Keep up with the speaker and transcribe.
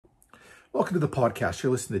Welcome to the podcast.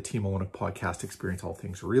 You're listening to the Team Olyniuk podcast, experience all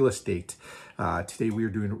things real estate. Today we are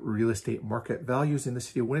doing real estate market values in the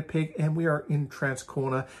city of Winnipeg, and we are in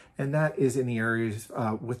Transcona, and that is in the areas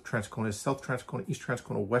with Transcona, South Transcona, East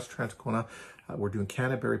Transcona, West Transcona. We're doing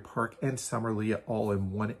Canterbury Park and Summerlee all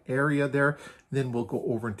in one area there. Then we'll go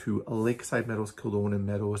over into Lakeside Meadows, Kildonan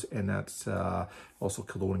Meadows, and that's also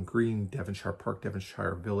Kildonan Green, Devonshire Park,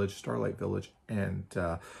 Devonshire Village, Starlight Village, and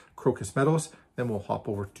Crocus Meadows. Then we'll hop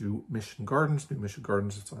over to Mission Gardens, New Mission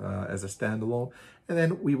Gardens as a standalone. And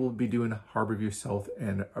then we will be doing Harborview South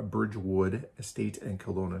and Bridgewood Estates and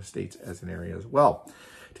Kildonan Estates as an area as well.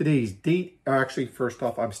 Today's date, actually, first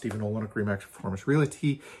off, I'm Stephen Olyniuk, Remax Performance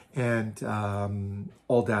Realty, and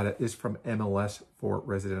all data is from MLS for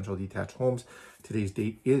residential detached homes. Today's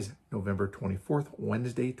date is November 24th,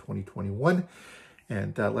 Wednesday, 2021,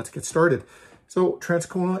 and let's get started. So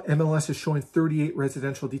Transcona MLS is showing 38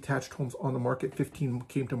 residential detached homes on the market. 15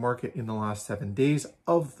 came to market in the last 7 days.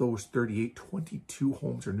 Of those 38, 22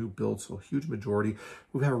 homes are new builds, so a huge majority.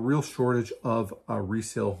 We've had a real shortage of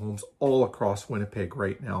resale homes all across Winnipeg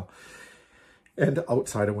right now, and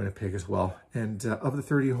outside of Winnipeg as well. And of the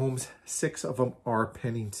 30 homes, 6 of them are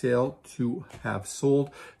pending sale, 2 have sold.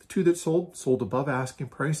 The 2 that sold above asking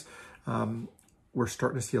price. We're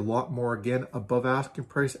starting to see a lot more again above asking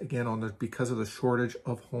price again because of the shortage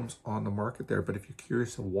of homes on the market there. But if you're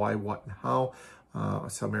curious of why, what, and how,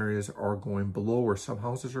 some areas are going below or some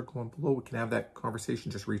houses are going below, we can have that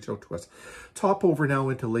conversation. Just reach out to us. Top over now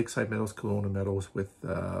into Lakeside Meadows, Kildonan Meadows with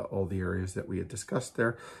all the areas that we had discussed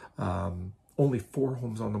there. Only 4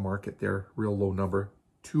 homes on the market there, real low number.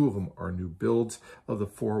 2 of them are new builds. Of the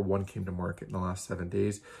 4, 1 came to market in the last 7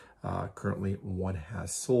 days. Currently 1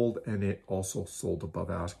 has sold, and it also sold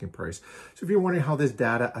above asking price. So if you're wondering how this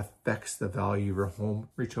data affects the value of your home,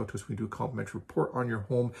 reach out to us. We do a complimentary report on your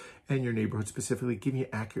home and your neighborhood, specifically giving you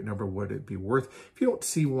an accurate number of what it'd be worth. If you don't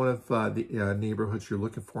see one of the neighborhoods you're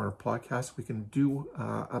looking for in our podcast, we can do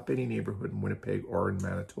up any neighborhood in Winnipeg or in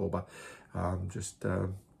Manitoba.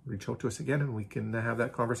 Reach out to us again and we can have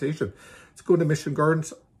that conversation. Let's go to Mission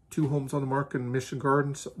Gardens. 2 homes on the market in Mission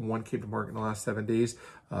Gardens. 1 came to market in the last 7 days.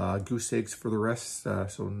 Goose eggs for the rest.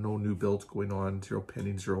 So no new builds going on. 0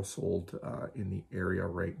 pending, 0 sold in the area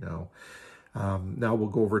right now. Now we'll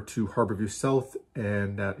go over to Harborview South,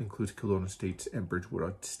 and that includes Kildonan Estates and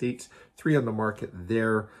Bridgewood Estates. 3 on the market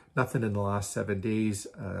there. Nothing in the last 7 days.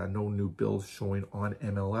 No new builds showing on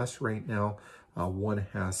MLS right now. 1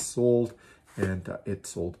 has sold, and it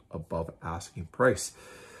sold above asking price.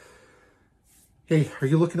 Hey, are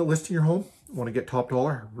you looking at listing your home? Want to get top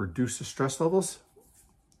dollar, reduce the stress levels?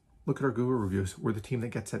 Look at our Google reviews. We're the team that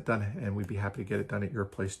gets that done, and we'd be happy to get it done at your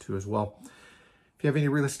place too as well. If you have any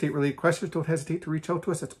real estate related questions, don't hesitate to reach out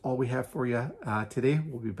to us. That's all we have for you today.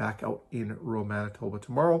 We'll be back out in rural Manitoba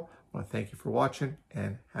tomorrow. I want to thank you for watching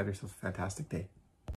and have yourself a fantastic day.